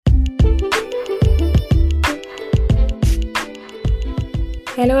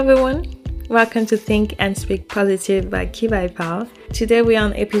Hello everyone, welcome to Think and Speak Positive by Kivaipal. Today we are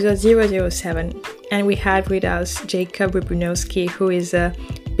on episode 007 and we have with us Jakub Rubinowski, who is a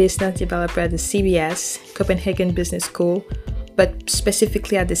business developer at the CBS, Copenhagen Business School, but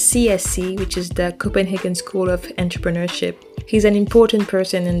specifically at the CSC, which is the Copenhagen School of Entrepreneurship. He's an important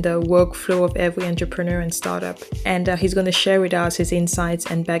person in the workflow of every entrepreneur and startup, and he's going to share with us his insights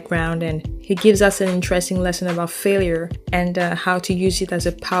and background, and he gives us an interesting lesson about failure and how to use it as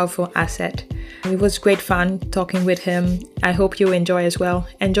a powerful asset. It was great fun talking with him. I hope you enjoy as well.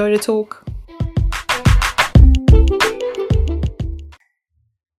 Enjoy the talk.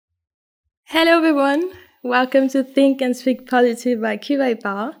 Hello everyone, welcome to Think and Speak Positive by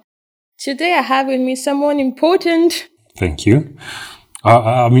Kivaipal. Today I have with me someone important. Thank you.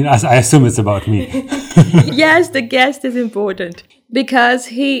 I assume it's about me. Yes, the guest is important because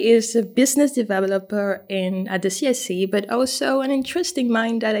he is a business developer at the CSC, but also an interesting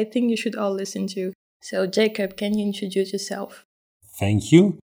mind that I think you should all listen to. So, Jakub, can you introduce yourself? Thank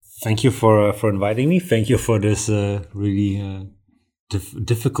you. Thank you for inviting me. Thank you for this really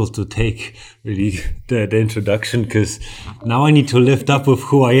difficult to take, really, the introduction, because now I need to lift up with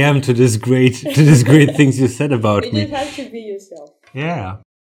who I am to this great things you said about me. You just have to be yourself. Yeah.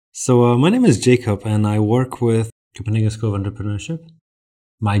 So my name is Jakub and I work with Copenhagen School of Entrepreneurship.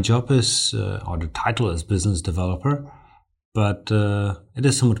 My job is, or the title is business developer, but it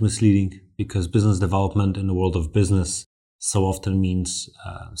is somewhat misleading because business development in the world of business so often means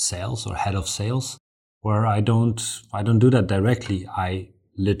sales or head of sales, where I don't do that directly. I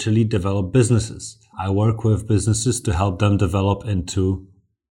literally develop businesses. I work with businesses to help them develop into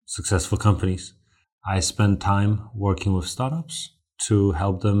successful companies. I spend time working with startups to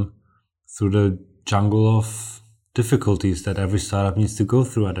help them through the jungle of difficulties that every startup needs to go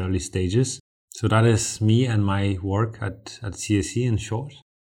through at early stages. So that is me and my work at CSE in short.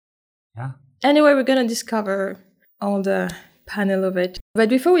 Yeah. Anyway, we're going to discover all the panel of it. But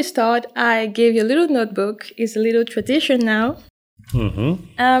before we start, I gave you a little notebook. It's a little tradition now.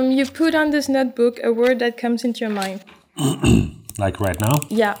 Mm-hmm. You put on this notebook a word that comes into your mind. Like right now?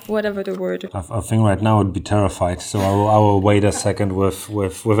 Yeah, whatever the word. I think right now I would be terrified. So I will wait a second with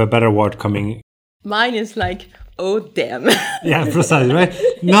a better word coming. Mine is like, oh damn. Yeah, precisely, right?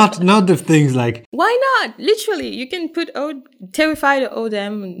 Not the things like. Why not? Literally, you can put terrified or oh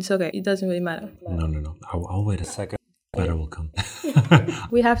damn. It's okay. It doesn't really matter. No. I'll wait a second. Better will come.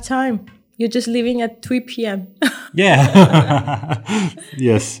 We have time. You're just leaving at 3 p.m. Yeah.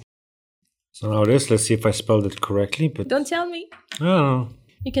 Yes. So now let's see if I spelled it correctly. But don't tell me. Oh.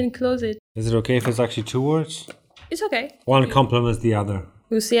 You can close it. Is it okay if it's actually two words? It's okay. One complements the other.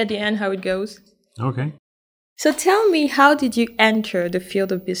 We'll see at the end how it goes. Okay. So tell me, how did you enter the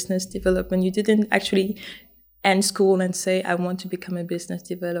field of business development? You didn't actually end school and say, I want to become a business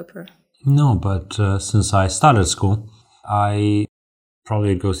developer. No, but since I started school,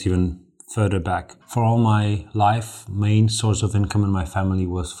 it goes even further back. For all my life, main source of income in my family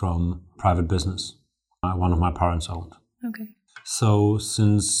was from private business. One of my parents owned. Okay. So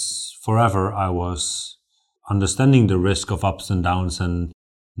since forever, I was understanding the risk of ups and downs and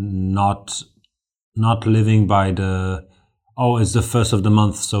not living by it's the first of the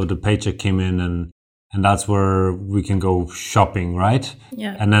month, so the paycheck came in and that's where we can go shopping, right?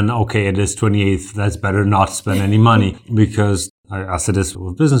 Yeah. And then, okay, it is 28th. That's better not spend any money because, as it is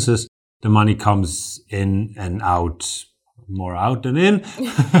with businesses, the money comes in and out, more out than in,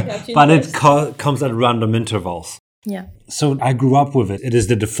 but it comes at random intervals. Yeah. So I grew up with it. It is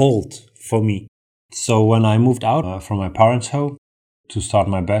the default for me. So when I moved out from my parents' home to start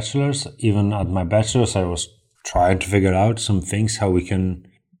my bachelor's, even at my bachelor's, I was trying to figure out some things, how we can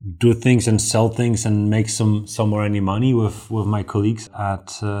do things and sell things and make some or any money with my colleagues at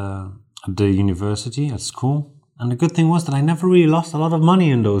the university, at school. And the good thing was that I never really lost a lot of money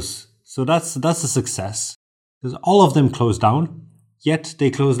in those. So that's a success. Because all of them closed down, yet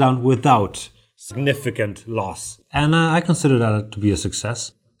they closed down without significant loss. And I consider that to be a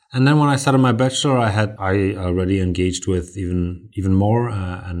success. And then when I started my bachelor, I already engaged with even more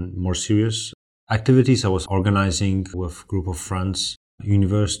and more serious activities. I was organizing with a group of friends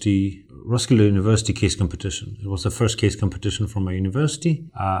Roskilde University case competition. It was the first case competition from my university.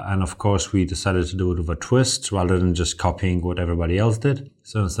 And of course, we decided to do it with a twist rather than just copying what everybody else did.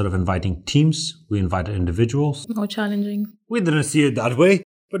 So instead of inviting teams, we invited individuals. More challenging. We didn't see it that way,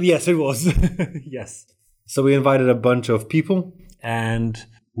 but yes, it was. Yes. So we invited a bunch of people and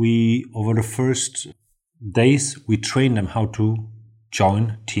over the first days, we trained them how to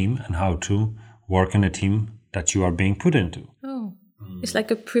join a team and how to work in a team that you are being put into. It's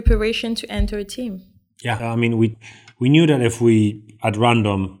like a preparation to enter a team. Yeah, I mean, we knew that if we at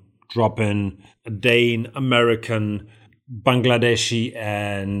random drop in a Dane, American, Bangladeshi,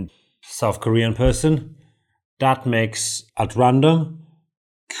 and South Korean person, that makes at random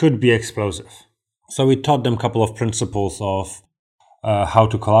could be explosive. So we taught them a couple of principles of how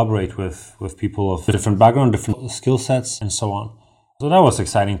to collaborate with people of different background, different skill sets, and so on. So that was the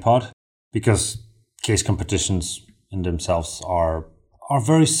exciting part, because case competitions in themselves are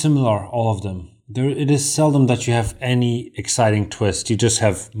very similar, all of them. It is seldom that you have any exciting twist. You just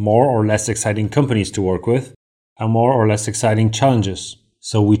have more or less exciting companies to work with and more or less exciting challenges.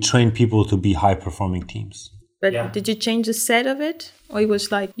 So we train people to be high-performing teams. But did you change the set of it? Or it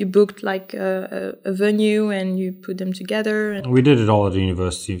was like you booked like a venue and you put them together? We did it all at the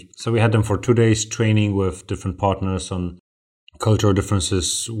university. So we had them for 2 days training with different partners on cultural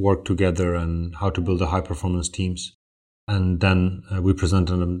differences, work together, and how to build a high-performance teams. And then we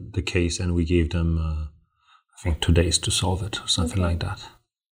presented them the case and we gave them, I think, 2 days to solve it or something like that.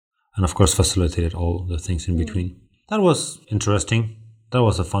 And of course, facilitated all the things in between. That was interesting. That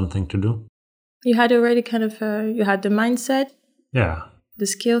was a fun thing to do. You had already kind of, you had the mindset, the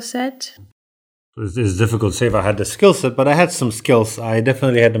skill set. It's difficult to say if I had the skill set, but I had some skills. I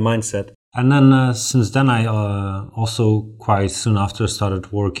definitely had the mindset. And then since then, I also quite soon after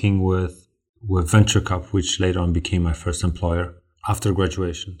started working with Venture Cup, which later on became my first employer after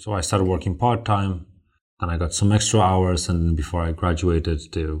graduation. So I started working part-time, and I got some extra hours, and before I graduated,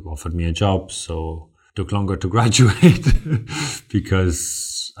 they offered me a job. So it took longer to graduate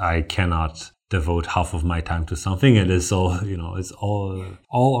because I cannot devote half of my time to something. It is all, it's all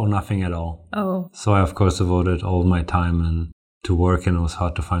or nothing at all. Oh. So I, of course, devoted all my time and to work, and it was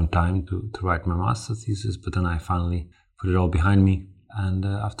hard to find time to write my master's thesis. But then I finally put it all behind me. And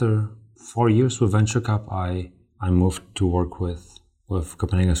after 4 years with Venture Cup, I moved to work with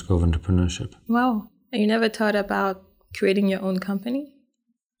Copenhagen School of Entrepreneurship. Wow. And you never thought about creating your own company?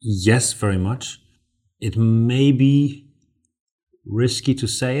 Yes, very much. It may be risky to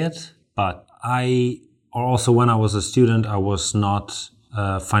say it, but also when I was a student, I was not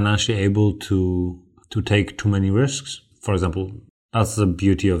financially able to take too many risks. For example, that's the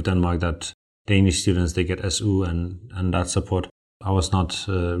beauty of Denmark, that Danish students, they get SU and that support. I was not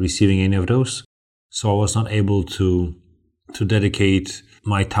receiving any of those. So I was not able to dedicate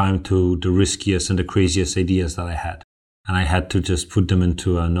my time to the riskiest and the craziest ideas that I had. And I had to just put them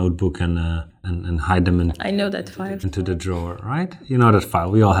into a notebook and hide them I know that file. Into the drawer, right? You know that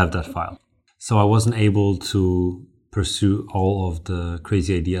file. We all have that file. So I wasn't able to pursue all of the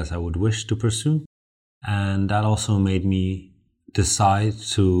crazy ideas I would wish to pursue. And that also made me decide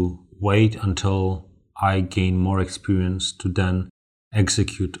to wait until I gain more experience to then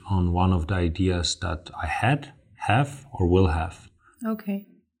execute on one of the ideas that I have, or will have. Okay.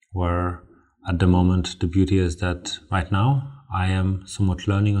 Where at the moment, the beauty is that right now I am somewhat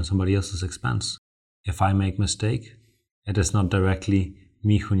learning on somebody else's expense. If I make mistake, it is not directly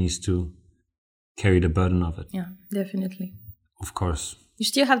me who needs to carry the burden of it. Yeah, definitely. Of course. You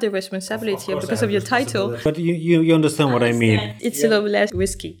still have the responsibility because of your title. But you understand what I mean. It's a little less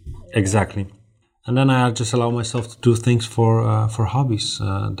risky. Exactly. And then I just allow myself to do things for hobbies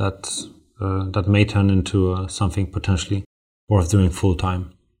that may turn into something potentially worth doing full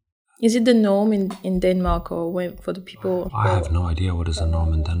time. Is it the norm in Denmark, or for the people? I have no idea what is the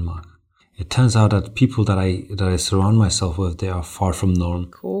norm in Denmark. It turns out that people that I surround myself with, they are far from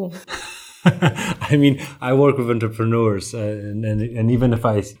norm. Cool. I mean, I work with entrepreneurs, and even if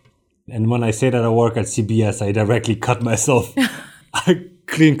when I say that I work at CBS, I directly cut myself. I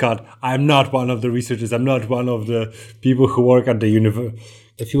clean cut. I'm not one of the researchers. I'm not one of the people who work at the university.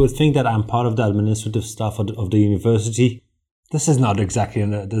 If you would think that I'm part of the administrative staff of the university, this is not exactly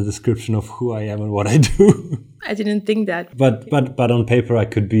the description of who I am and what I do. I didn't think that. But on paper, I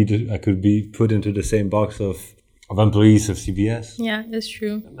could be put into the same box of employees of CBS. Yeah, that's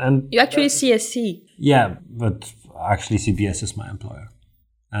true. And you actually CSC. Yeah, but actually CBS is my employer.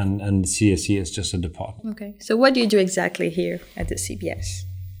 And CSC is just a department. Okay. So what do you do exactly here at the CBS?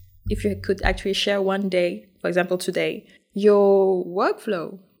 If you could actually share one day, for example, today, your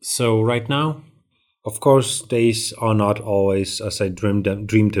workflow. So right now, of course, days are not always as I dreamed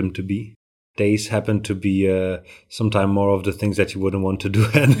them to be. Days happen to be sometimes more of the things that you wouldn't want to do,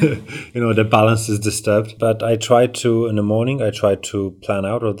 and the balance is disturbed. But I try to, in the morning, I try to plan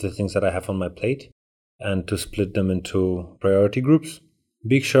out all the things that I have on my plate and to split them into priority groups.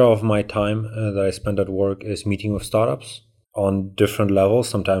 Big share of my time that I spend at work is meeting with startups on different levels.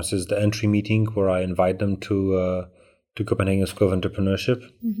 Sometimes it's the entry meeting where I invite them to Copenhagen School of Entrepreneurship,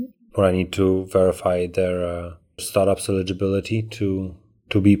 where I need to verify their startup's eligibility to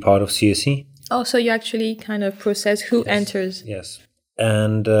be part of CSE. Oh, so you actually kind of process who enters. Yes.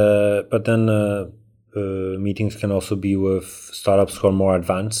 And but then meetings can also be with startups who are more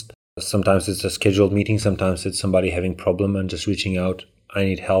advanced. Sometimes it's a scheduled meeting. Sometimes it's somebody having problem and just reaching out. I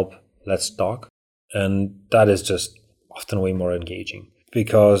need help. Let's talk. And that is just often way more engaging,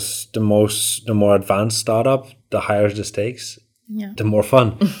 because the more advanced startup, the higher the stakes, the more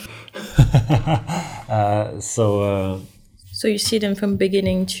fun. So you see them from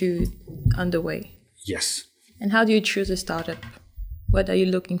beginning to underway. Yes. And how do you choose a startup? What are you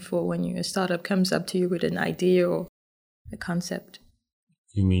looking for when a startup comes up to you with an idea or a concept?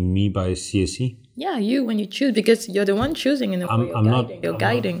 You mean me by CSE? Yeah, you when you choose, because you're the one choosing in a way. You're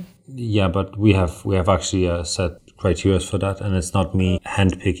guiding. Yeah, but we have actually set criteria for that, and it's not me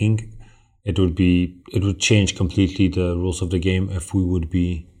handpicking. It would change completely the rules of the game if we would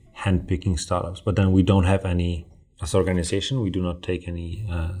be handpicking startups. But then we don't have any, as an organization, we do not take any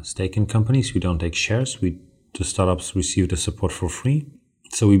stake in companies. We don't take shares. The startups receive the support for free.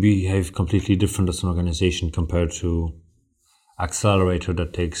 So we behave completely different as an organization compared to accelerator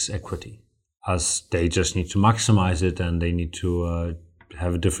that takes equity, as they just need to maximize it, and they need to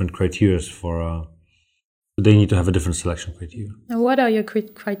have different criteria they need to have a different selection criteria. And what are your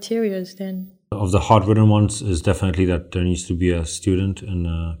criteria then? Of the hard-written ones is definitely that there needs to be a student in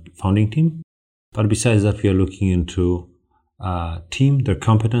a founding team. But besides that, we are looking into team, their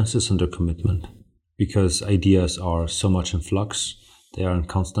competences and their commitment, because ideas are so much in flux. They are in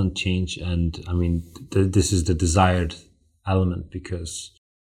constant change. And I mean, this is the desired element, because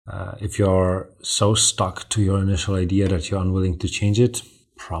if you're so stuck to your initial idea that you're unwilling to change it,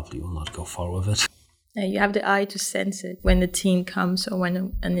 probably will not go far with it. You have the eye to sense it when the team comes or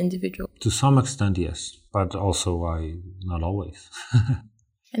when an individual. To some extent, yes, but also not always.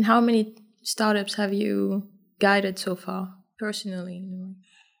 And how many startups have you guided so far, personally?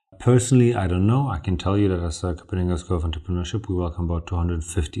 Personally, I don't know. I can tell you that as a Copenhagen School of Entrepreneurship, we welcome about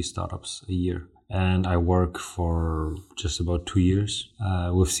 250 startups a year. And I work for just about 2 years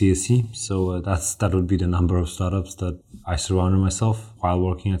with CSE. So that would be the number of startups that I surrounded myself while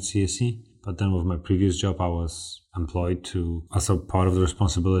working at CSE. But then with my previous job, I was employed to, as a part of the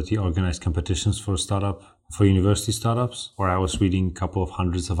responsibility, organize competitions for university startups, where I was reading a couple of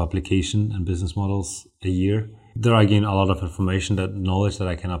hundreds of application and business models a year. There I gain a lot of knowledge that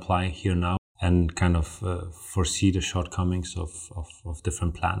I can apply here now, and kind of foresee the shortcomings of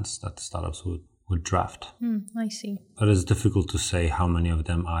different plans that startups would draft. I see. But it's difficult to say how many of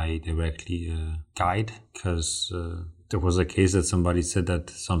them I directly guide, because there was a case that somebody said that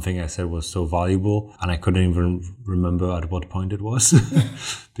something I said was so valuable, and I couldn't even remember at what point it was,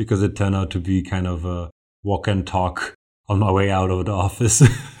 because it turned out to be kind of a walk and talk on my way out of the office.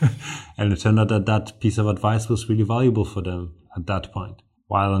 And it turned out that piece of advice was really valuable for them at that point.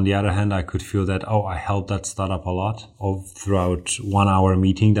 While on the other hand, I could feel that, I helped that startup a lot throughout 1 hour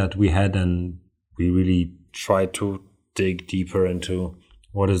meeting that we had, and we really tried to dig deeper into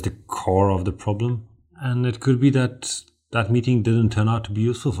what is the core of the problem. And it could be that meeting didn't turn out to be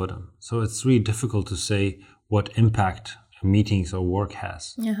useful for them. So it's really difficult to say what impact meetings or work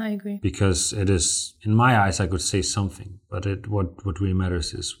has. Yeah, I agree. Because it is, in my eyes, I could say something, but what really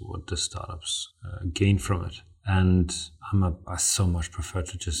matters is what the startups gain from it. And I so much prefer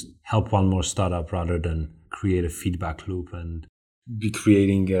to just help one more startup rather than create a feedback loop and be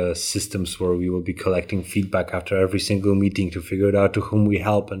creating systems where we will be collecting feedback after every single meeting to figure it out to whom we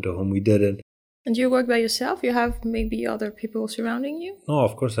help and to whom we didn't. And do you work by yourself? You have maybe other people surrounding you? No,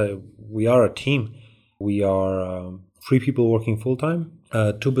 of course, we are a team. We are 3 people working full-time,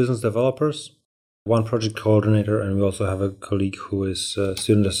 2 business developers, 1 project coordinator, and we also have a colleague who is a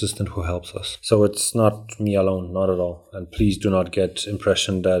student assistant who helps us. So it's not me alone, not at all. And please do not get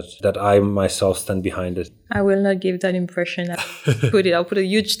impression that I myself stand behind it. I will not give that impression. I'll put a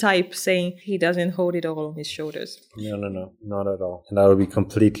huge type saying he doesn't hold it all on his shoulders. No, not at all. And that would be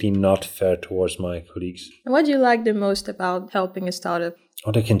completely not fair towards my colleagues. And what do you like the most about helping a startup?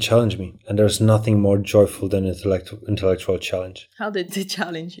 They can challenge me. And there's nothing more joyful than intellectual challenge. How did they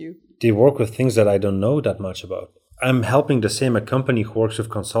challenge you? They work with things that I don't know that much about. I'm helping a company who works with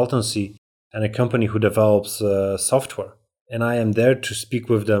consultancy and a company who develops software. And I am there to speak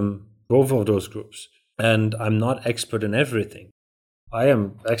with them, both of those groups. And I'm not expert in everything. I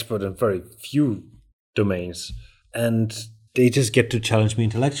am expert in very few domains. And they just get to challenge me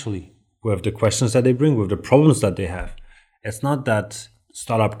intellectually with the questions that they bring, with the problems that they have. It's not that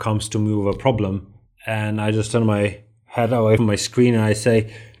startup comes to me with a problem and I just turn my head away from my screen and I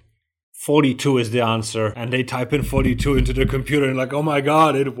say, 42 is the answer. And they type in 42 into the computer and like, oh my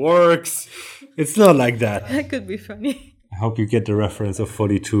God, it works. It's not like that. That could be funny. I hope you get the reference of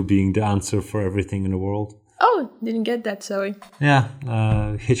 42 being the answer for everything in the world. Oh, didn't get that, sorry. Yeah,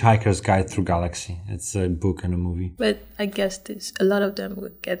 Hitchhiker's Guide Through Galaxy. It's a book and a movie. But I guess a lot of them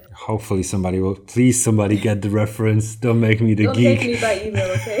would get. Hopefully somebody will. Please, somebody get the reference. Don't make me the geek. Don't take me by email,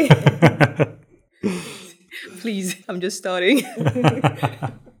 okay? Please, I'm just starting.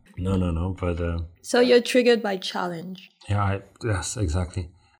 No, but... So you're triggered by challenge. Yes, exactly.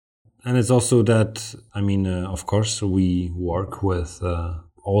 And it's also that, of course, we work with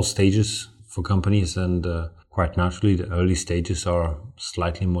all stages for companies, and quite naturally, the early stages are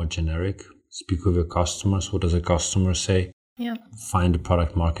slightly more generic. Speak with your customers. What does a customer say? Yeah. Find a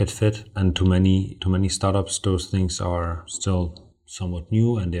product market fit. And to many startups, those things are still somewhat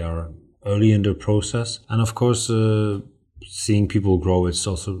new and they are early in the process. And of course, seeing people grow, it's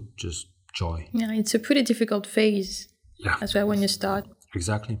also just joy. Yeah, it's a pretty difficult phase. Yeah. As well when you start.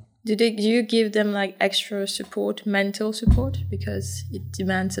 Exactly. Do you give them like extra support, mental support? Because it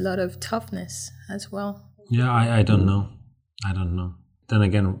demands a lot of toughness as well. Yeah, I don't know. Then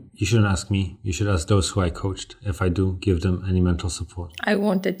again, you shouldn't ask me. You should ask those who I coached if I do give them any mental support. I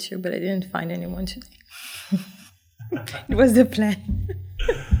wanted to, but I didn't find anyone today. It was the plan.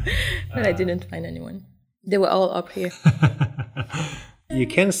 But I didn't find anyone. They were all up here. You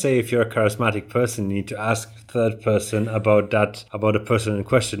can say if you're a charismatic person, you need to ask a third person about a person in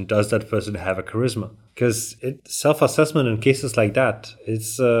question. Does that person have a charisma? Because self-assessment in cases like that,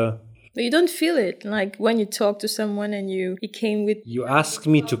 it's... But you don't feel it. Like when you talk to someone and it came with... You ask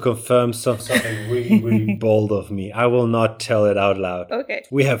me to confirm something really, really bold of me. I will not tell it out loud. Okay.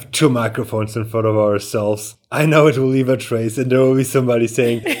 We have 2 microphones in front of ourselves. I know it will leave a trace and there will be somebody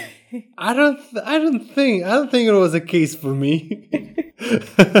saying... I don't think it was a case for me.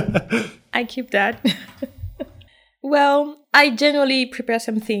 I keep that. Well, I generally prepare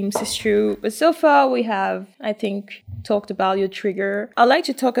some themes, it's true. But so far we have, I think, talked about your trigger. I'd like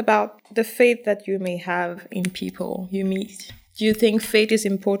to talk about the faith that you may have in people you meet. Do you think faith is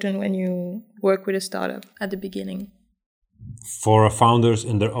important when you work with a startup at the beginning? For founders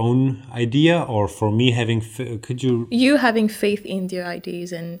in their own idea, or for me having... You having faith in their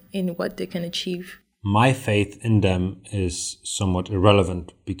ideas and in what they can achieve. My faith in them is somewhat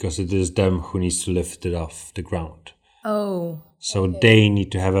irrelevant because it is them who needs to lift it off the ground. Oh. So they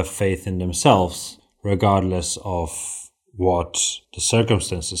need to have a faith in themselves, regardless of what the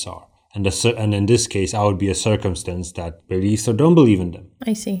circumstances are. And in this case, I would be a circumstance that believes or don't believe in them.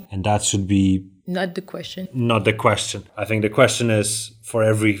 I see. And that should be... Not the question. I think the question is, for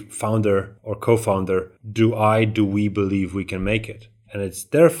every founder or co-founder, do we believe we can make it? And it's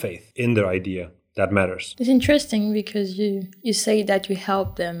their faith in their idea that matters. It's interesting because you say that you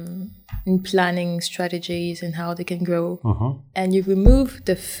help them in planning strategies and how they can grow. Uh-huh. And you remove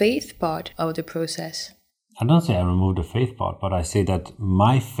the faith part of the process. I don't say I remove the faith part, but I say that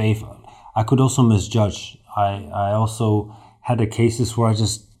my faith, I could also misjudge. I also had the cases where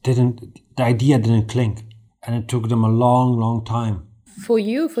the idea didn't clink. And it took them a long, long time. For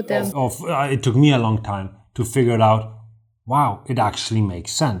you, for them? It took me a long time to figure it out. Wow, it actually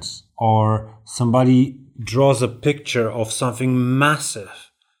makes sense. Or somebody draws a picture of something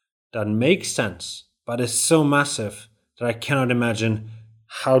massive that makes sense, but is so massive that I cannot imagine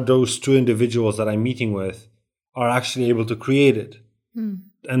how those 2 individuals that I'm meeting with are actually able to create it.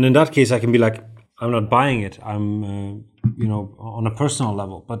 And in that case, I can be like, I'm not buying it. I'm, on a personal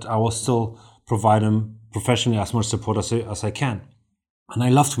level, but I will still provide them professionally as much support as I can. And I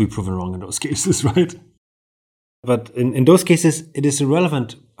love to be proven wrong in those cases, right? But in those cases, it is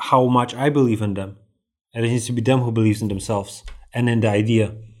irrelevant how much I believe in them. It needs to be them who believes in themselves and in the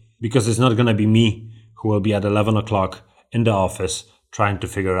idea. Because it's not going to be me who will be at 11 o'clock in the office trying to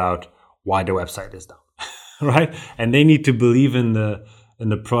figure out why the website is down, right? And they need to believe in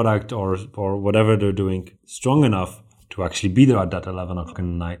the product or whatever they're doing strong enough to actually be there at that 11 o'clock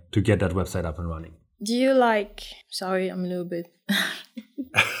in the night to get that website up and running. Do you sorry, I'm a little bit...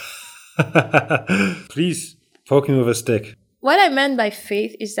 Please, poke me with a stick. What I meant by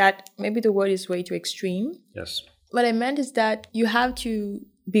faith is that maybe the word is way too extreme. Yes. What I meant is that you have to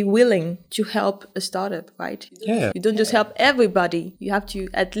be willing to help a startup, right? Yeah. You don't just help everybody. You have to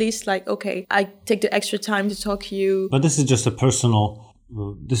at least okay, I take the extra time to talk to you. But this is just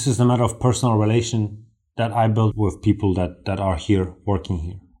this is a matter of personal relation that I built with people that are here, working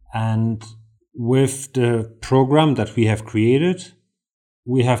here. And with the program that we have created,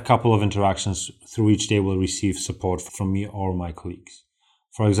 we have a couple of interactions through which they will receive support from me or my colleagues.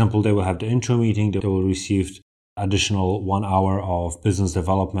 For example, they will have the intro meeting, they will receive additional 1 hour of business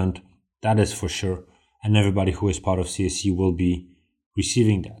development. That is for sure. And everybody who is part of CSC will be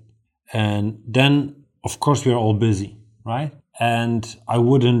receiving that. And then, of course, we are all busy, right? And I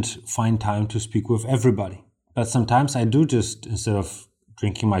wouldn't find time to speak with everybody. But sometimes I do just, instead of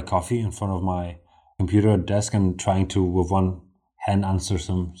drinking my coffee in front of my computer desk and trying to, with one hand, answer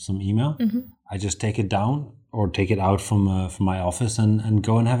some email, I just take it down or take it out from my office and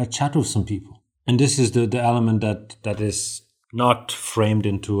go and have a chat with some people. And this is the element that is not framed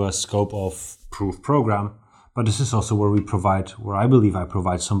into a scope of proof program, but this is also where I believe I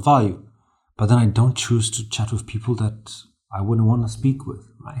provide some value. But then I don't choose to chat with people that I wouldn't want to speak with,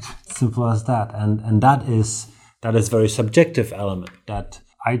 right? Simple as that. And that is very subjective element, that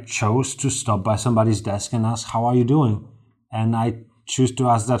I chose to stop by somebody's desk and ask, how are you doing? And I choose to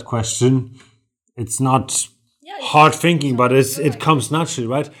ask that question. It's not hard thinking, but it comes naturally,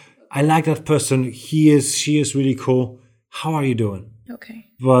 right? I like that person. She is really cool. How are you doing? Okay.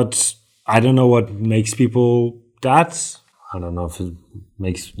 But I don't know what makes people that. I don't know if it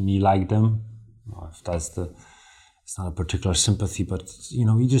makes me like them, or if it's not a particular sympathy, but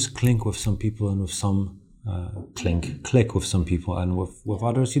you just clink with some people, and with some click with some people, and with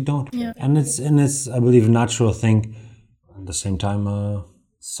others you don't. Yeah. And it's I believe a natural thing. At the same time,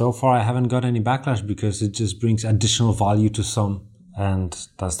 so far I haven't got any backlash, because it just brings additional value to some, and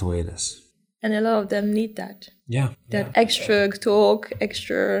that's the way it is. And a lot of them need that. Yeah. That extra talk,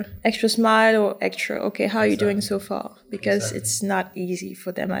 extra smile, or extra, okay, how are you doing so far? Because it's not easy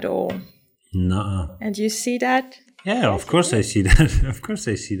for them at all. No. And you see that? Yeah, of course I see that. Of course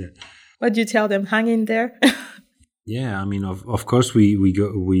I see that. What do you tell them? Hang in there? Yeah, I mean, of course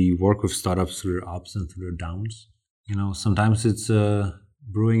we work with startups through their ups and through their downs. Sometimes it's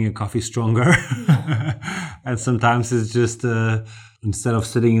brewing a coffee stronger, and sometimes it's just instead of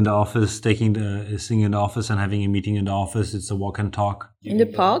sitting in the office, sitting in the office and having a meeting in the office, it's a walk and talk. In the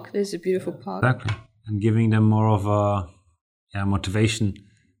park, there's a beautiful park. Exactly, and giving them more of a motivation,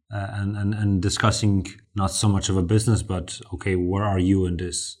 and discussing not so much of a business, but okay, where are you in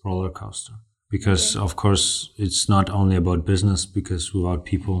this roller coaster? Because of course it's not only about business, because without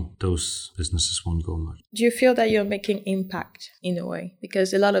people, those businesses won't go much. Do you feel that you're making impact in a way?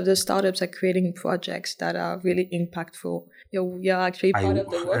 Because a lot of the startups are creating projects that are really impactful. You're actually part of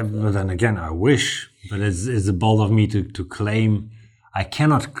the work. But then again, I wish, but it's a bold of me to claim. I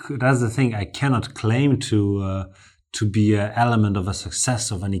cannot. That's the thing. I cannot claim to be an element of a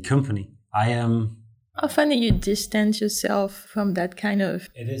success of any company. I am. How funny you distance yourself from that kind of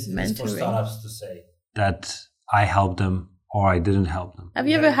mentoring. It's for startups to say that I helped them or I didn't help them. Have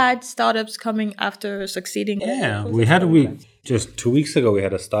you ever had startups coming after succeeding? Yeah, just 2 weeks ago we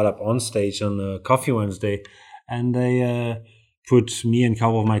had a startup on stage on Coffee Wednesday, and they put me and a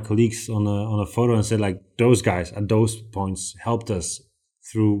couple of my colleagues on a photo and said, like, those guys at those points helped us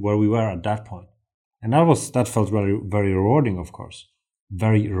through where we were at that point. And that felt very, very rewarding, of course.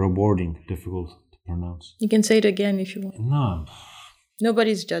 Very rewarding, difficult to pronounce. You can say it again if you want. No.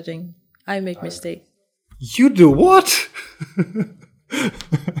 Nobody's judging. I make mistakes. You do what?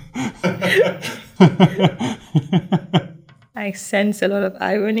 I sense a lot of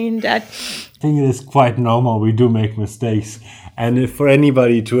irony in that. I think it is quite normal. We do make mistakes. And if for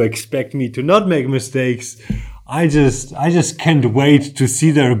anybody to expect me to not make mistakes, I just can't wait to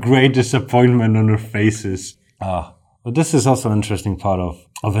see their great disappointment on their faces. But this is also an interesting part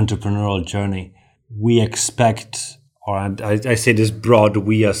of entrepreneurial journey. We expect, or I say this broad,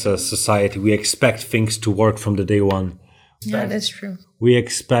 we as a society, we expect things to work from the day one. Yeah, that's true. We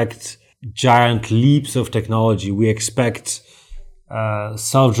expect giant leaps of technology. We expect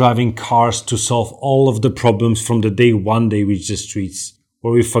self-driving cars to solve all of the problems from the day one they reach the streets,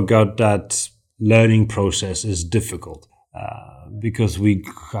 where we forgot that learning process is difficult because we,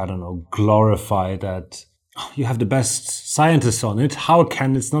 glorify that you have the best scientists on it. How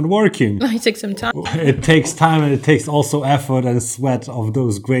can it's not working? It takes some time. It takes time, and it takes also effort and sweat of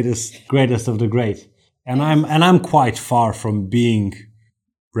those greatest of the great. And I'm quite far from being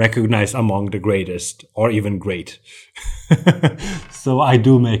recognized among the greatest or even great. So I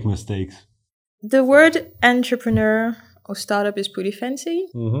do make mistakes. The word entrepreneur or startup is pretty fancy.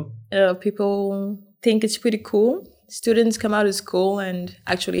 Mm-hmm. People think it's pretty cool. Students come out of school, and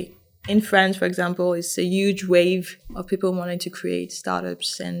actually in France, for example, it's a huge wave of people wanting to create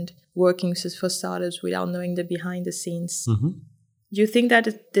startups and working for startups without knowing the behind the scenes. Mm-hmm. Do you think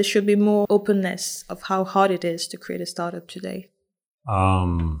that there should be more openness of how hard it is to create a startup today?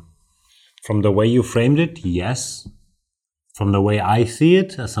 From the way you framed it, yes. From the way I see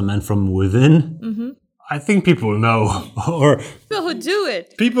it, as a man from within, I think people know. Or people who do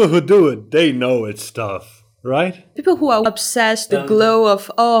it. People who do it, they know it's tough, right? People who are obsessed, the glow of,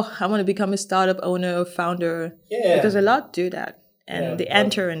 I want to become a startup owner or founder. Yeah. Because a lot do that. And they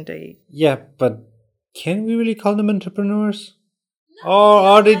enter and they... Yeah, but can we really call them entrepreneurs? No, or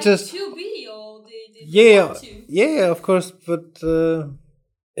are they just... To be, or Yeah, of course, but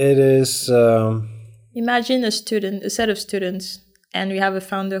it is. Imagine a set of students, and we have a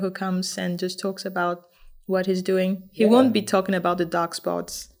founder who comes and just talks about what he's doing. He won't be talking about the dark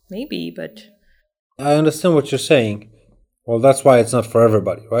spots, maybe, but I understand what you're saying. Well, that's why it's not for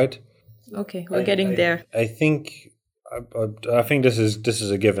everybody, right? okay, we're getting there. I think this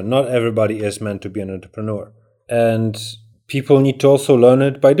is a given. Not everybody is meant to be an entrepreneur, and people need to also learn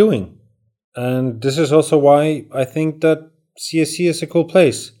it by doing. And this is also why I think that CSC is a cool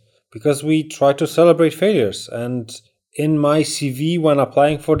place, because we try to celebrate failures. And in my CV, when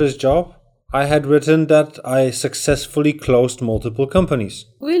applying for this job, I had written that I successfully closed multiple companies.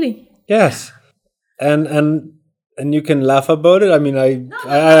 Really? Yes. And you can laugh about it. I mean,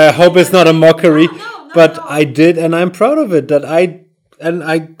 I hope it's not a mockery, but I did, and I'm proud of it. I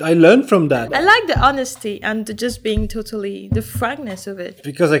learned from that. I like the honesty and just being the frankness of it.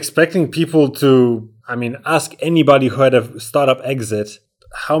 Because expecting people to, ask anybody who had a startup exit,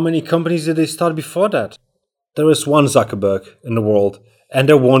 how many companies did they start before that? There is one Zuckerberg in the world, and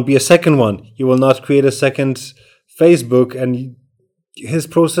there won't be a second one. You will not create a second Facebook, and his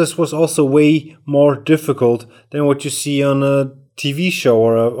process was also way more difficult than what you see on a TV show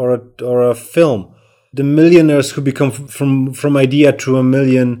or a film. The millionaires who become from idea to a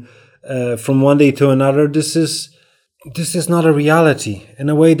million from one day to another, this is not a reality in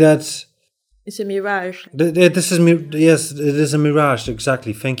a way that it's a mirage. Yes, it is a mirage.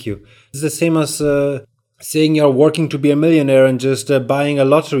 Exactly. Thank you. It's the same as saying you're working to be a millionaire and just buying a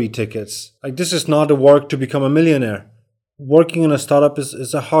lottery tickets. Like, this is not a work to become a millionaire. Working in a startup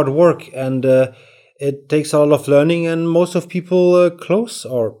is a hard work, and it takes a lot of learning, and most of people close,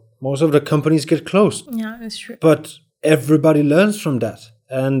 or most of the companies get closed. Yeah, that's true. But everybody learns from that.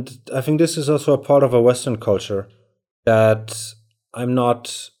 And I think this is also a part of a Western culture that I'm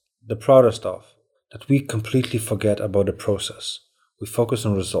not the proudest of, that we completely forget about the process. We focus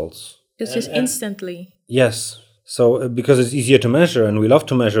on results. Just instantly. Yes. So because it's easier to measure, and we love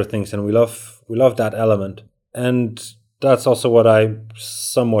to measure things, and we love that element. And that's also what I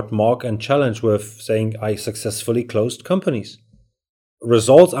somewhat mock and challenge with saying I successfully closed companies.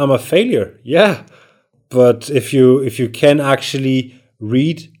 Results, I'm a failure. Yeah. But if you can actually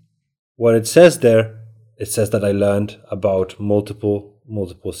read what it says there, it says that I learned about multiple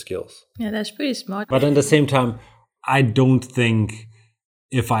skills. Yeah, that's pretty smart. But at the same time, I don't think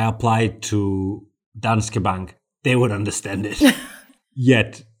if I applied to Danske Bank, they would understand it.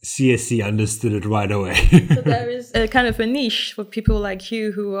 Yet CSC understood it right away. So there is a kind of a niche for people like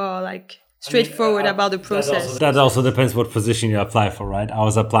you who are like straightforward about the process. That also depends what position you apply for, right? I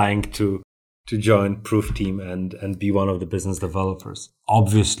was applying to join Proof Team and be one of the business developers.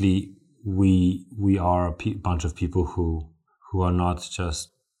 Obviously, we are a bunch of people who are not just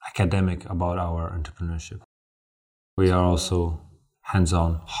academic about our entrepreneurship. We are also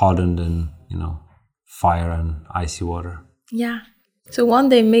hands-on, hardened in, fire and icy water. Yeah. So one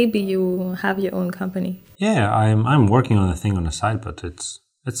day maybe you have your own company. Yeah, I'm working on a thing on the side, but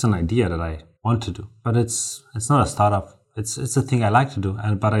it's an idea that I want to do. But it's not a startup. It's a thing I like to do.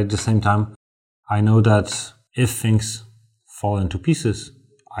 But at the same time, I know that if things fall into pieces,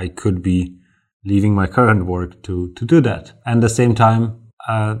 I could be leaving my current work to do that. And at the same time,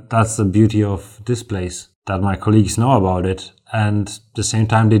 that's the beauty of this place, that my colleagues know about it, and at the same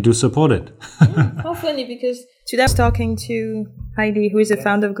time they do support it. How funny, because today I was talking to Heidi, who is the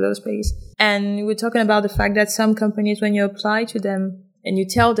founder of Glowspace, and we were talking about the fact that some companies, when you apply to them and you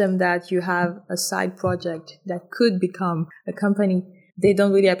tell them that you have a side project that could become a company, they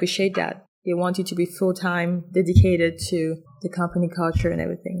don't really appreciate that. They want you to be full-time, dedicated to the company culture and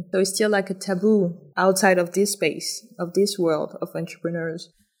everything. So it's still like a taboo outside of this space, of this world of entrepreneurs.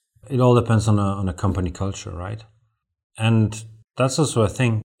 It all depends on a company culture, right? And that's also a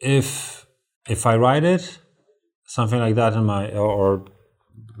thing. If I write it, something like that in my, or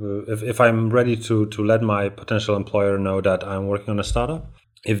if I'm ready to let my potential employer know that I'm working on a startup,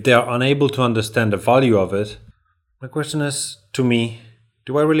 if they are unable to understand the value of it, my question is, to me,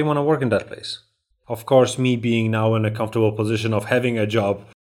 do I really want to work in that place? Of course, me being now in a comfortable position of having a job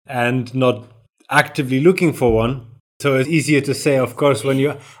and not actively looking for one. So it's easier to say, of course, when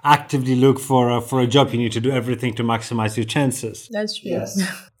you actively look for a job, you need to do everything to maximize your chances. That's true. Yes.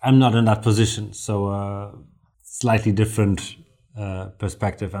 I'm not in that position. So slightly different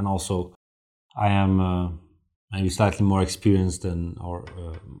perspective. And also I am maybe slightly more experienced or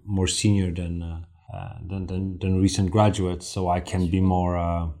more senior than recent graduates, so I can be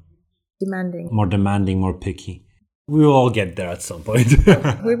more demanding, more picky. We will all get there at some point.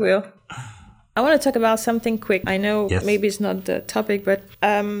 We will. I want to talk about something quick. I know Yes. maybe it's not the topic, but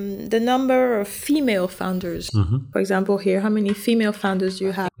the number of female founders. For example, here, how many female founders do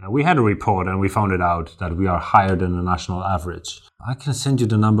you have? We had a report and we found it out that we are higher than the national average. I can send you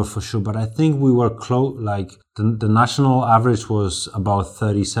the number for sure, but I think we were close, like the national average was about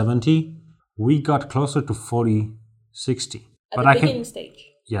 30-70. We got closer to 40-60. At the beginning stage?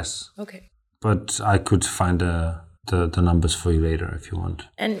 Yes. Okay. But I could find the numbers for you later if you want.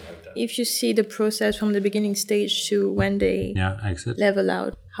 And if you see the process from the beginning stage to when they exit. level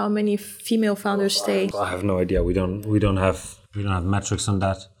out, how many female founders stay? I have no idea. We don't have metrics on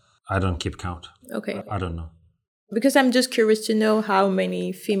that. I don't keep count. Okay. I don't know. Because I'm just curious to know how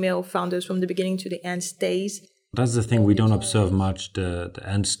many female founders from the beginning to the end stays. That's the thing. We don't observe much the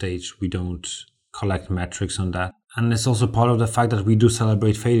end stage. We don't collect metrics on that. And it's also part of the fact that we do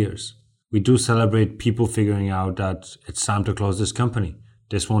celebrate failures. We do celebrate people figuring out that it's time to close this company.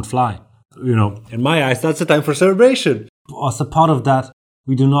 This won't fly. In my eyes, that's a time for celebration. As a part of that,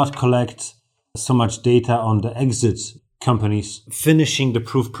 we do not collect so much data on the exit companies finishing the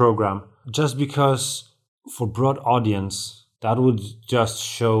proof program, just because for broad audience, that would just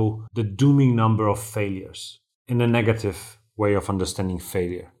show the dooming number of failures in a negative way of understanding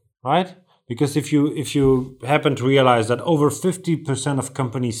failure, right? Because if you happen to realize that over 50% of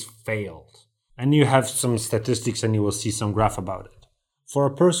companies failed, and you have some statistics and you will see some graph about it. For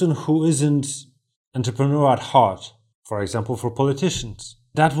a person who isn't entrepreneur at heart, for example, for politicians,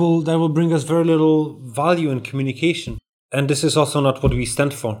 that will bring us very little value in communication. And this is also not what we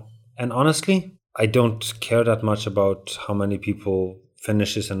stand for. And honestly, I don't care that much about how many people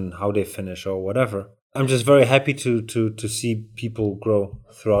finishes and how they finish or whatever. I'm just very happy to see people grow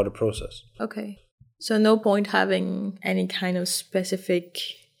throughout the process. Okay. So no point having any kind of specific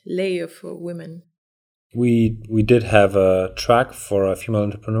layer for women. We did have a track for female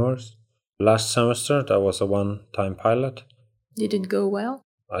entrepreneurs. Last semester, that was a one-time pilot. Did it go well?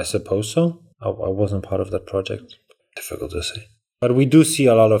 I suppose so. I wasn't part of that project. Difficult to say. But we do see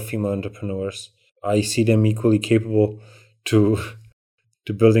a lot of female entrepreneurs. I see them equally capable to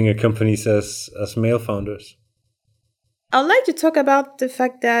building a company as male founders. I'd like to talk about the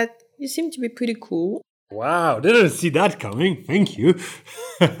fact that you seem to be pretty cool. Wow, didn't see that coming. Thank you.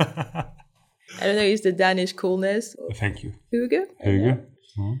 I don't know, is the Danish coolness? Thank you. Hugo? Hugo.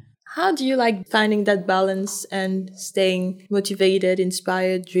 Mm-hmm. How do you like finding that balance and staying motivated,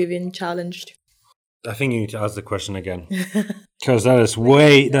 inspired, driven, challenged? I think you need to ask the question again. Because that is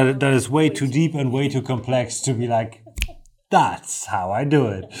way too deep and way too complex to be like, that's how I do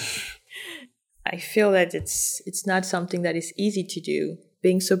it. I feel that it's not something that is easy to do.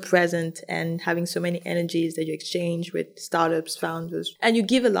 Being so present and having so many energies that you exchange with startups, founders, and you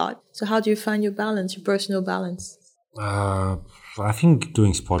give a lot. So how do you find your balance, your personal balance? I think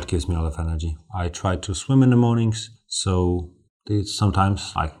doing sport gives me a lot of energy. I try to swim in the mornings, so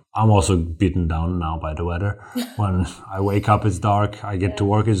sometimes I'm also beaten down now by the weather. When I wake up, it's dark. I get to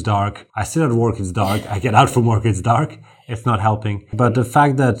work, it's dark. I sit at work, it's dark. I get out from work, it's dark. It's not helping. But the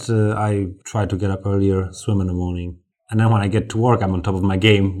fact that I try to get up earlier, swim in the morning, and then when I get to work, I'm on top of my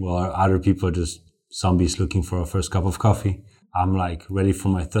game, while other people are just zombies looking for a first cup of coffee. I'm ready for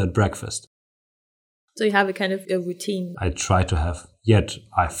my third breakfast. So you have a kind of a routine. I try to have, yet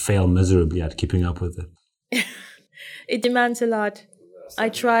I fail miserably at keeping up with it. It demands a lot. I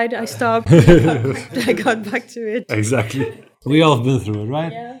tried, I stopped, I got back to it. Exactly. We all have been through it,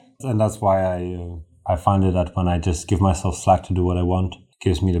 right? Yeah. And that's why I find it that when I just give myself slack to do what I want, it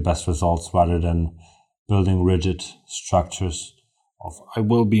gives me the best results rather than building rigid structures of I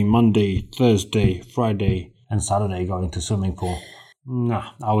will be Monday, Thursday, Friday, and Saturday going to swimming pool.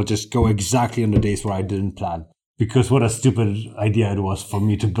 Nah, I would just go exactly on the days where I didn't plan. Because what a stupid idea it was for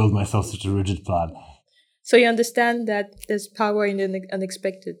me to build myself such a rigid plan. So you understand that there's power in the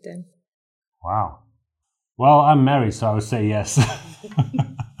unexpected then? Wow. Well, I'm married, so I would say yes.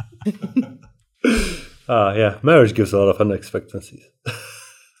 Yeah, marriage gives a lot of unexpectancies.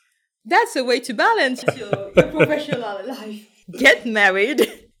 That's a way to balance your professional life. Get married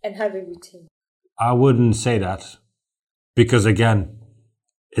and have a routine. I wouldn't say that. Because again,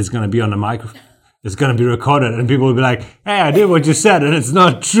 it's going to be on the microphone. It's going to be recorded and people will be like, hey, I did what you said and it's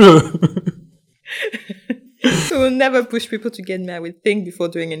not true. We will never push people to get married. Think before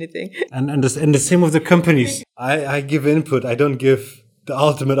doing anything. And the same with the companies. I give input. I don't give the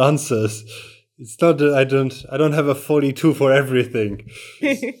ultimate answers. It's not that I don't have a 42 for everything.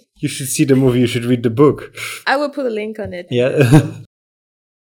 You should see the movie. You should read the book. I will put a link on it. Yeah.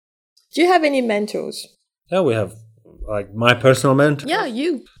 Do you have any mentors? Yeah, we have my personal mentor. Yeah,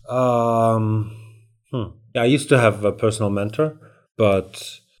 you. Yeah, I used to have a personal mentor,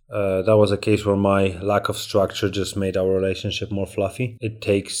 but that was a case where my lack of structure just made our relationship more fluffy. It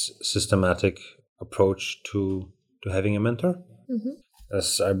takes systematic approach to having a mentor.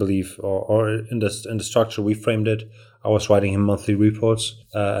 As I believe, or in the structure we framed it, I was writing him monthly reports,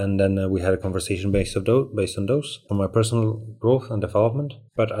 and then we had a conversation based on those for my personal growth and development.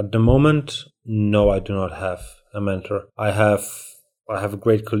 But at the moment, no, I do not have a mentor. I have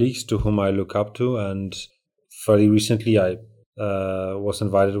great colleagues to whom I look up to, and fairly recently I was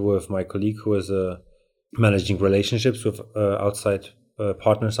invited with my colleague who is managing relationships with outside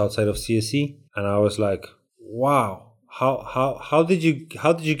partners outside of CSE, and I was like, wow. How did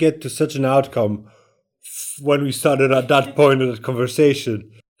you get to such an outcome when we started at that point of the conversation?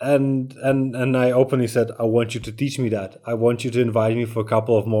 And I openly said, I want you to teach me that. I want you to invite me for a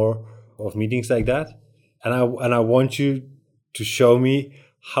couple of more of meetings like that, and I want you to show me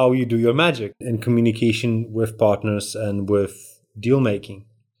how you do your magic in communication with partners and with deal making.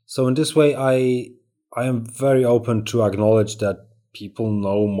 So in this way, I am very open to acknowledge that people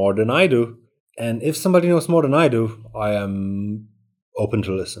know more than I do. And if somebody knows more than I do, I am open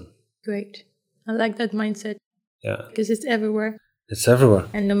to listen. Great. I like that mindset. Yeah. Because it's everywhere. It's everywhere.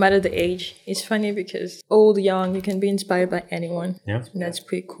 And no matter the age. It's funny because old, young, you can be inspired by anyone. Yeah. And that's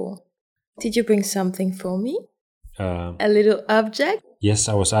pretty cool. Did you bring something for me? A little object? Yes,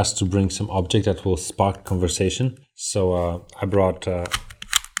 I was asked to bring some object that will spark conversation. So I brought...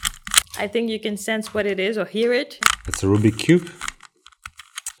 I think you can sense what it is or hear it. It's a Rubik Cube.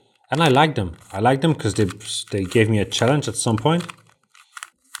 And I like them. I like them because they gave me a challenge at some point.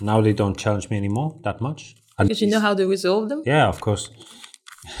 Now they don't challenge me anymore that much. Because you know how to resolve them? Yeah, of course.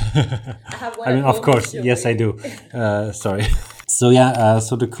 I mean, of course. Yes, I do. Sorry. So yeah,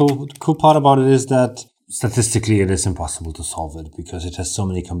 so the cool part about it is that statistically it is impossible to solve it because it has so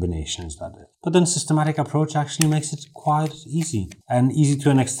many combinations. But then systematic approach actually makes it quite easy. And easy to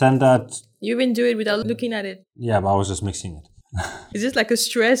an extent that... You even do it without looking at it. Yeah, but I was just mixing it. Is this like a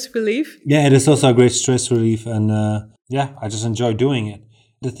stress relief? Yeah, it is also a great stress relief. And yeah, I just enjoy doing it.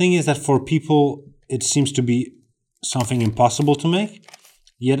 The thing is that for people, it seems to be something impossible to make.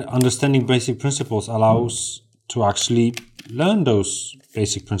 Yet understanding basic principles allows to actually learn those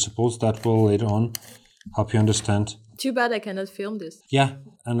basic principles that will later on help you understand. Too bad I cannot film this. Yeah,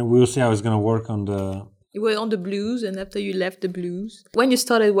 and we'll see how it's going to work on the... You were on the blues, and after you left the blues, when you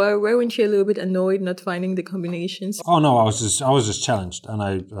started, weren't you a little bit annoyed not finding the combinations? Oh no, I was just challenged, and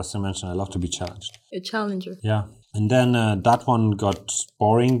as I mentioned, I love to be challenged. A challenger. Yeah, and then that one got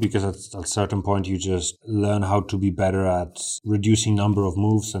boring because at a certain point you just learn how to be better at reducing number of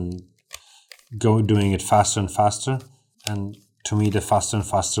moves and doing it faster and faster. And to me, the faster and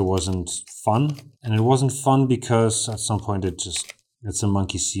faster wasn't fun, and it wasn't fun because at some point it's a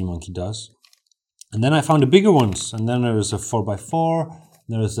monkey see, monkey does. And then I found the bigger ones. And then there is a 4x4.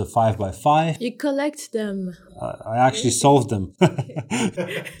 There is a 5x5. You collect them. I actually solved them.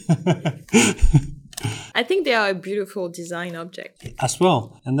 I think they are a beautiful design object. As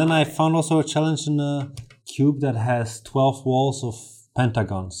well. And then I found also a challenge in a cube that has 12 walls of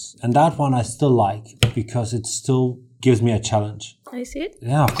pentagons. And that one I still like because it still gives me a challenge. I see it?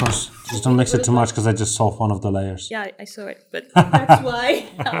 Yeah, of course. Just don't mix it too much because I just solved one of the layers. Yeah, I saw it. But that's why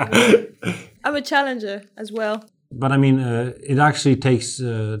I'm a challenger as well. But I mean, it actually takes,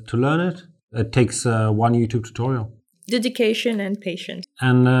 to learn it, it takes one YouTube tutorial. Dedication and patience.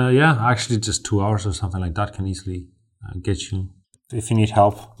 And yeah, actually just 2 hours or something like that can easily get you. If you need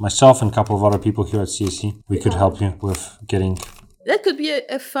help, myself and a couple of other people here at CSE, we could help you with getting... That could be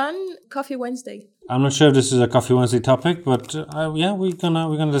a fun Coffee Wednesday. I'm not sure if this is a Coffee Wednesday topic, but yeah, we're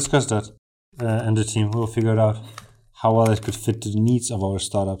gonna discuss that in the team. We'll figure it out how well it could fit the needs of our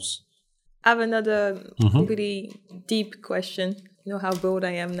startups. I have another pretty deep question. You know how bold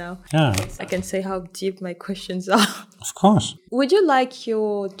I am now. Yeah. I can say how deep my questions are. Of course. Would you like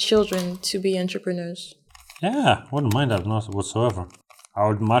your children to be entrepreneurs? Yeah, wouldn't mind that, not whatsoever. I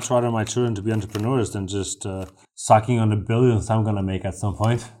would much rather my children to be entrepreneurs than just sucking on the billions I'm gonna make at some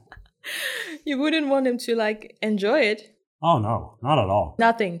point. You wouldn't want them to enjoy it? Oh no, not at all.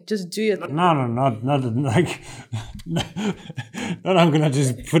 Nothing, just do it. No, not like. Not I'm gonna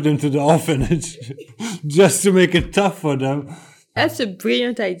just put them to the orphanage just to make it tough for them. That's a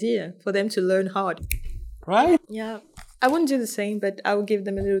brilliant idea for them to learn hard. Right? Yeah, I wouldn't do the same, but I would give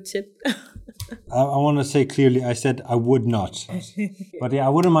them a little tip. I want to say clearly, I said I would not. But yeah, I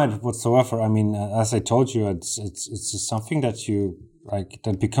wouldn't mind whatsoever. I mean, as I told you, it's just something that you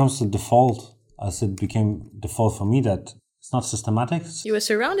that becomes the default, as it became default for me, that it's not systematic. You were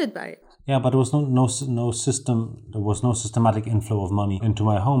surrounded by it. Yeah, but there was no system. There was no systematic inflow of money into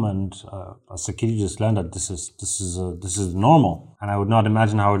my home, and as a kid, you just learned that this is normal. And I would not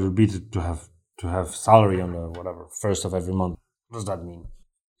imagine how it would be to have salary on the whatever first of every month. What does that mean?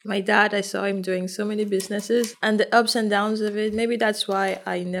 My dad, I saw him doing so many businesses and the ups and downs of it. Maybe that's why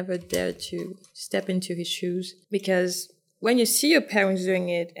I never dared to step into his shoes. Because when you see your parents doing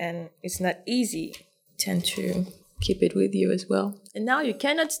it and it's not easy, you tend to keep it with you as well. And now you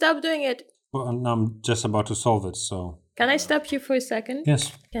cannot stop doing it. Well, and I'm just about to solve it, so... Can I stop you for a second?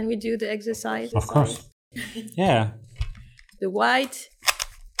 Yes. Can we do the exercise? Of course. Yeah. The white,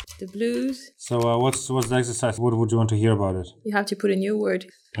 the blues. So what's the exercise? What would you want to hear about it? You have to put a new word.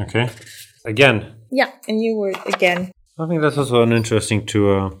 Okay. Again. Yeah, a new word again. I think that's also an interesting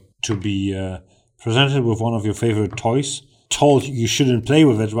to be presented with one of your favorite toys. Told you shouldn't play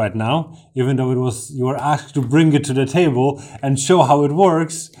with it right now, even though you were asked to bring it to the table and show how it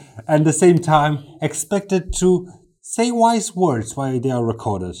works, and at the same time expected to say wise words while they are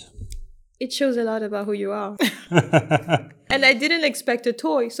recorded. It shows a lot about who you are. And I didn't expect a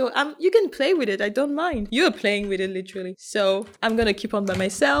toy, so you can play with it. I don't mind. You're playing with it literally. So I'm gonna keep on by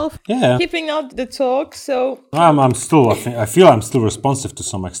myself. Yeah. Keeping out the talk. So I feel I'm still responsive to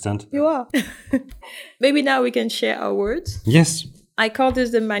some extent. You are. Maybe now we can share our words. Yes. I call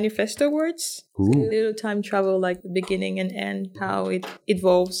this the manifesto words. Ooh. It's a little time travel, like the beginning and end, how it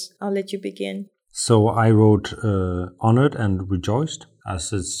evolves. I'll let you begin. So I wrote honored and rejoiced,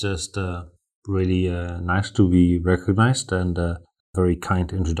 as it's just really nice to be recognized, and very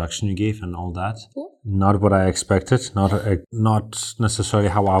kind introduction you gave and all that. Cool. Not what I expected, not necessarily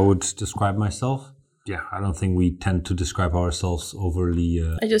how I would describe myself. Yeah, I don't think we tend to describe ourselves overly...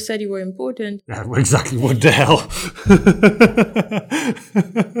 I just said you were important. Yeah, exactly. What the hell?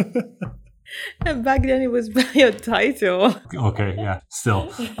 And back then it was by your title. Okay, yeah,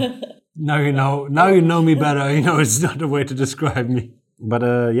 still. Now you know me better. You know it's not a way to describe me. But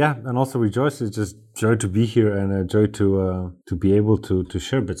yeah, and also rejoice. It's just joy to be here and a joy to be able to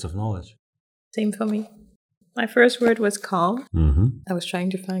share bits of knowledge. Same for me. My first word was calm. Mm-hmm. I was trying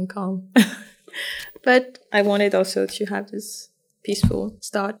to find calm. But I wanted also to have this peaceful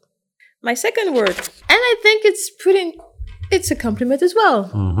start. My second word, and I think it's a compliment as well.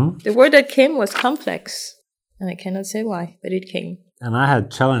 Mm-hmm. The word that came was complex. And I cannot say why, but it came. And I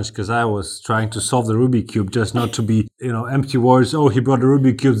had challenge because I was trying to solve the Rubik Cube, just not to be, empty words. Oh, he brought the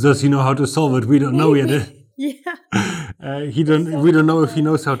Rubik Cube. Does he know how to solve it? We don't know yet. Yeah. We don't know if he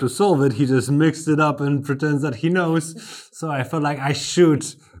knows how to solve it. He just mixed it up and pretends that he knows. So I felt like I should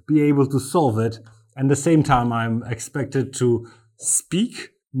be able to solve it. And at the same time, I'm expected to speak,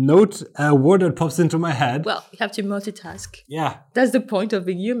 note a word that pops into my head. Well, you have to multitask. Yeah. That's the point of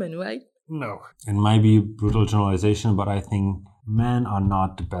being human, right? No. It might be brutal generalization, but I think men are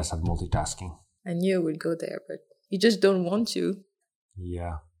not the best at multitasking. I knew it would go there, but you just don't want to.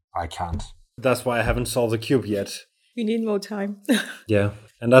 Yeah, I can't. That's why I haven't solved the cube yet. You need more time. Yeah,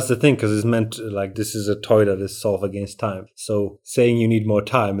 and that's the thing, because it's meant like this is a toy that is solved against time. So saying you need more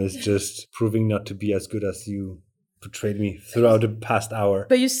time is just proving not to be as good as you portrayed me throughout the past hour.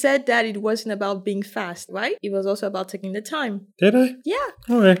 But you said that it wasn't about being fast, right? It was also about taking the time. Did I? Yeah.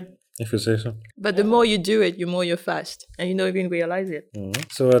 Okay. If you say so. But the more you do it, the more you're fast, and you don't even realize it. Mm-hmm.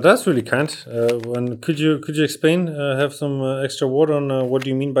 So that's really kind. Could you explain? Have some extra word on what do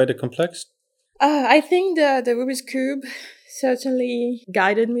you mean by the complex? I think the Rubik's Cube certainly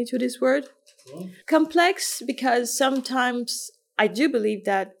guided me to this word. Complex, because sometimes I do believe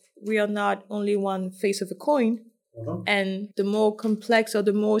that we are not only one face of a coin, and the more complex or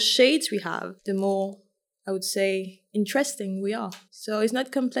the more shades we have, the more, I would say, interesting we are. So it's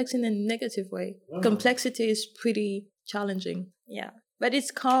not complex in a negative way. Complexity is pretty challenging. Yeah. But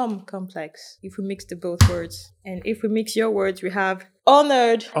it's calm complex if we mix the both words. And if we mix your words, we have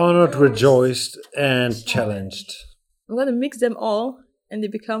honored, rejoiced, and challenged. I'm going to mix them all and they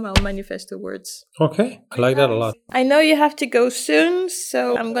become our manifesto words. Okay. I like that a lot. I know you have to go soon,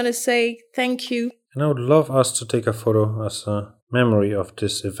 so I'm going to say thank you. And I would love us to take a photo as a memory of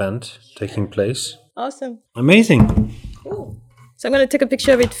this event taking place. Awesome. Amazing. Cool. So I'm going to take a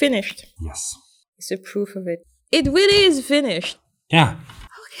picture of it finished. Yes. It's a proof of it. It really is finished. Yeah.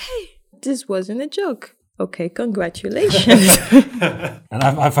 Okay. This wasn't a joke. Okay, congratulations. And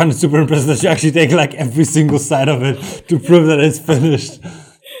I find it super impressive that you actually take like every single side of it to prove that it's finished.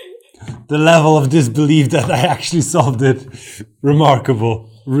 The level of disbelief that I actually solved it. Remarkable.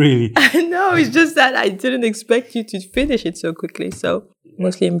 Really. I know, it's just that I didn't expect you to finish it so quickly. So,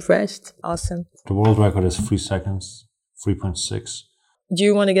 mostly impressed. Awesome. The world record is 3 seconds, 3.6. Do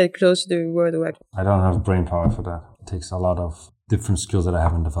you want to get close to the world record? I don't have brain power for that. It takes a lot of different skills that I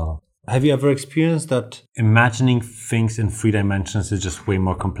haven't developed. Have you ever experienced that imagining things in 3 dimensions is just way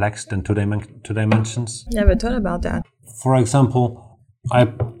more complex than 2 dimensions? Never thought about that. For example, I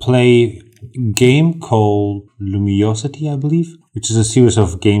play a game called Luminosity, I believe, which is a series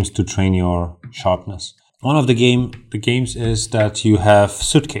of games to train your sharpness. One of the games is that you have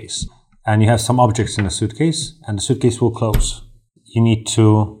suitcase, and you have some objects in the suitcase, and the suitcase will close. You need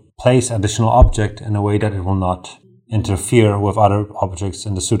to place additional object in a way that it will not interfere with other objects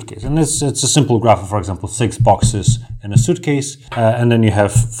in the suitcase. And it's a simple graph of, for example, 6 boxes in a suitcase, and then you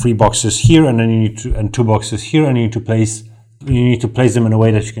have 3 boxes here, and then you need to, and 2 boxes here, and you need to place them in a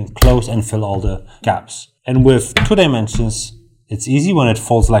way that you can close and fill all the gaps. And with 2 dimensions, it's easy when it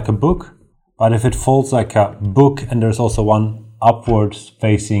folds like a book, but if it folds like a book and there's also one upwards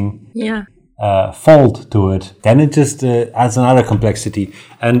facing fold to it, then it just adds another complexity.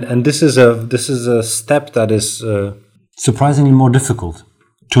 And this is a step that is surprisingly more difficult.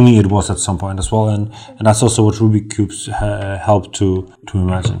 To me, it was at some point as well, and that's also what Rubik cubes help to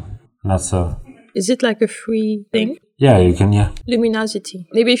imagine. And that's Is it like a free thing? Yeah, you can. Yeah. Luminosity.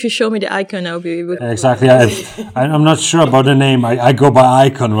 Maybe if you show me the icon, I'll be able to. Exactly. I'm not sure about the name. I go by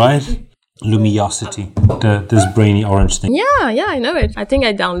icon, right? Luminosity. This brainy orange thing. Yeah, I know it. I think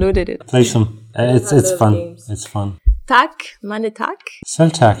I downloaded it. Play some. It's fun. Games. It's fun. Tak, manetak.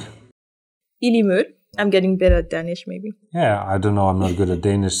 Seltak. Ilimur. I'm getting better at Danish, maybe. Yeah, I don't know. I'm not good at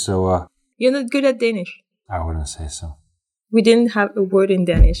Danish, so. You're not good at Danish? I wouldn't say so. We didn't have a word in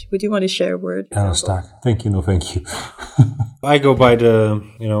Danish. Would you want to share a word? Thank you, no thank you. I go by the,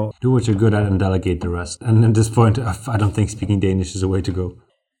 do what you're good at and delegate the rest. And at this point, I don't think speaking Danish is a way to go.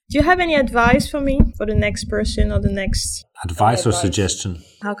 Do you have any advice for me, for the next person or the next... Advice or suggestion?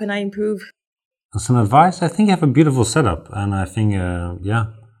 How can I improve? As an advice, I think you have a beautiful setup. And I think,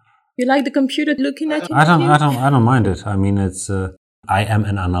 You like the computer looking at you? I don't mind it. I mean, it's... I am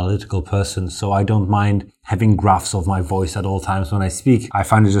an analytical person, so I don't mind having graphs of my voice at all times when I speak. I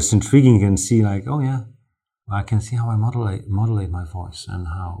find it just intriguing and see like, oh yeah, I can see how I modulate my voice and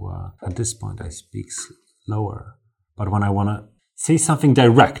how at this point I speak slower. But when I want to say something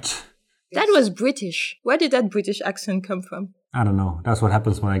direct... That was British. Where did that British accent come from? I don't know. That's what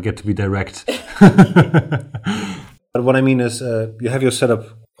happens when I get to be direct. But what I mean is you have your setup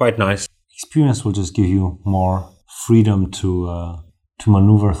quite nice. Experience will just give you more freedom to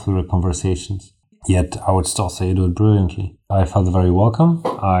maneuver through the conversations. Yet I would still say you do it brilliantly. I felt very welcome.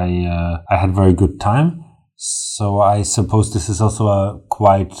 I had very good time. So I suppose this is also a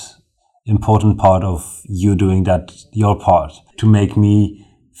quite important part of you doing that, your part, to make me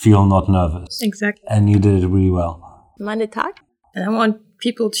feel not nervous. Exactly. And you did it really well. Manetak. And I want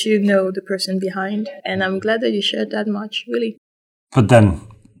people to know the person behind. And I'm glad that you shared that much, really. But then,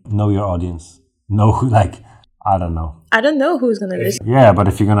 know your audience. Know who, I don't know. I don't know who's gonna listen. Yeah, but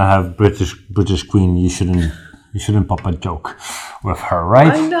if you're gonna have British Queen, you shouldn't pop a joke with her,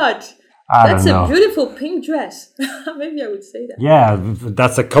 right? Why not? That's a beautiful pink dress. Maybe I would say that. Yeah,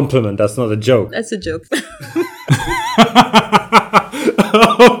 that's a compliment. That's not a joke. That's a joke.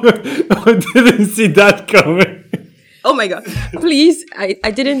 I didn't see that coming. Oh my god. Please,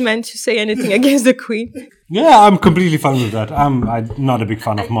 I didn't meant to say anything against the Queen. Yeah, I'm completely fine with that. I'm not a big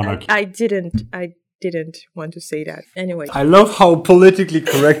fan of monarchy. I didn't want to say that. Anyway. I love how politically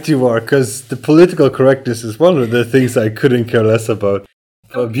correct you are, because the political correctness is one of the things I couldn't care less about.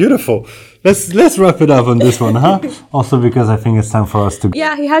 Beautiful. Let's wrap it up on this one, huh? Also because I think it's time for us to...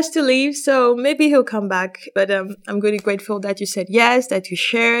 Yeah, he has to leave, so maybe he'll come back. But I'm really grateful that you said yes, that you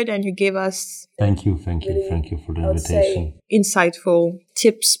shared, and you gave us... Thank you for the invitation. Insightful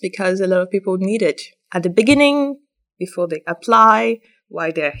tips, because a lot of people need it. At the beginning, before they apply,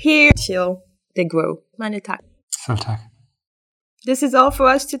 while they're here, till they grow. Manetak. Seltak. This is all for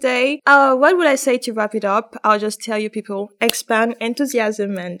us today. What would I say to wrap it up? I'll just tell you people, expand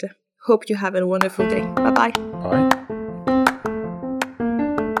enthusiasm and hope you have a wonderful day. Bye-bye. Bye.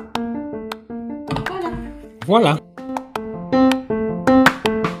 Voila.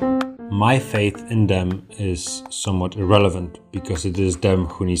 My faith in them is somewhat irrelevant because it is them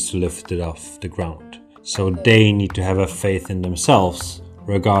who needs to lift it off the ground. So they need to have a faith in themselves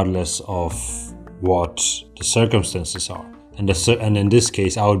regardless of what the circumstances are. And in this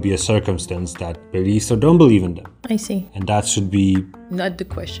case, I would be a circumstance that believes or don't believe in them. I see. And that should be... Not the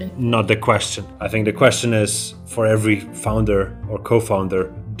question. Not the question. I think the question is, for every founder or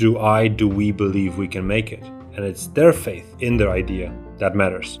co-founder, do we believe we can make it? And it's their faith in their idea that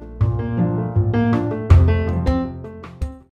matters.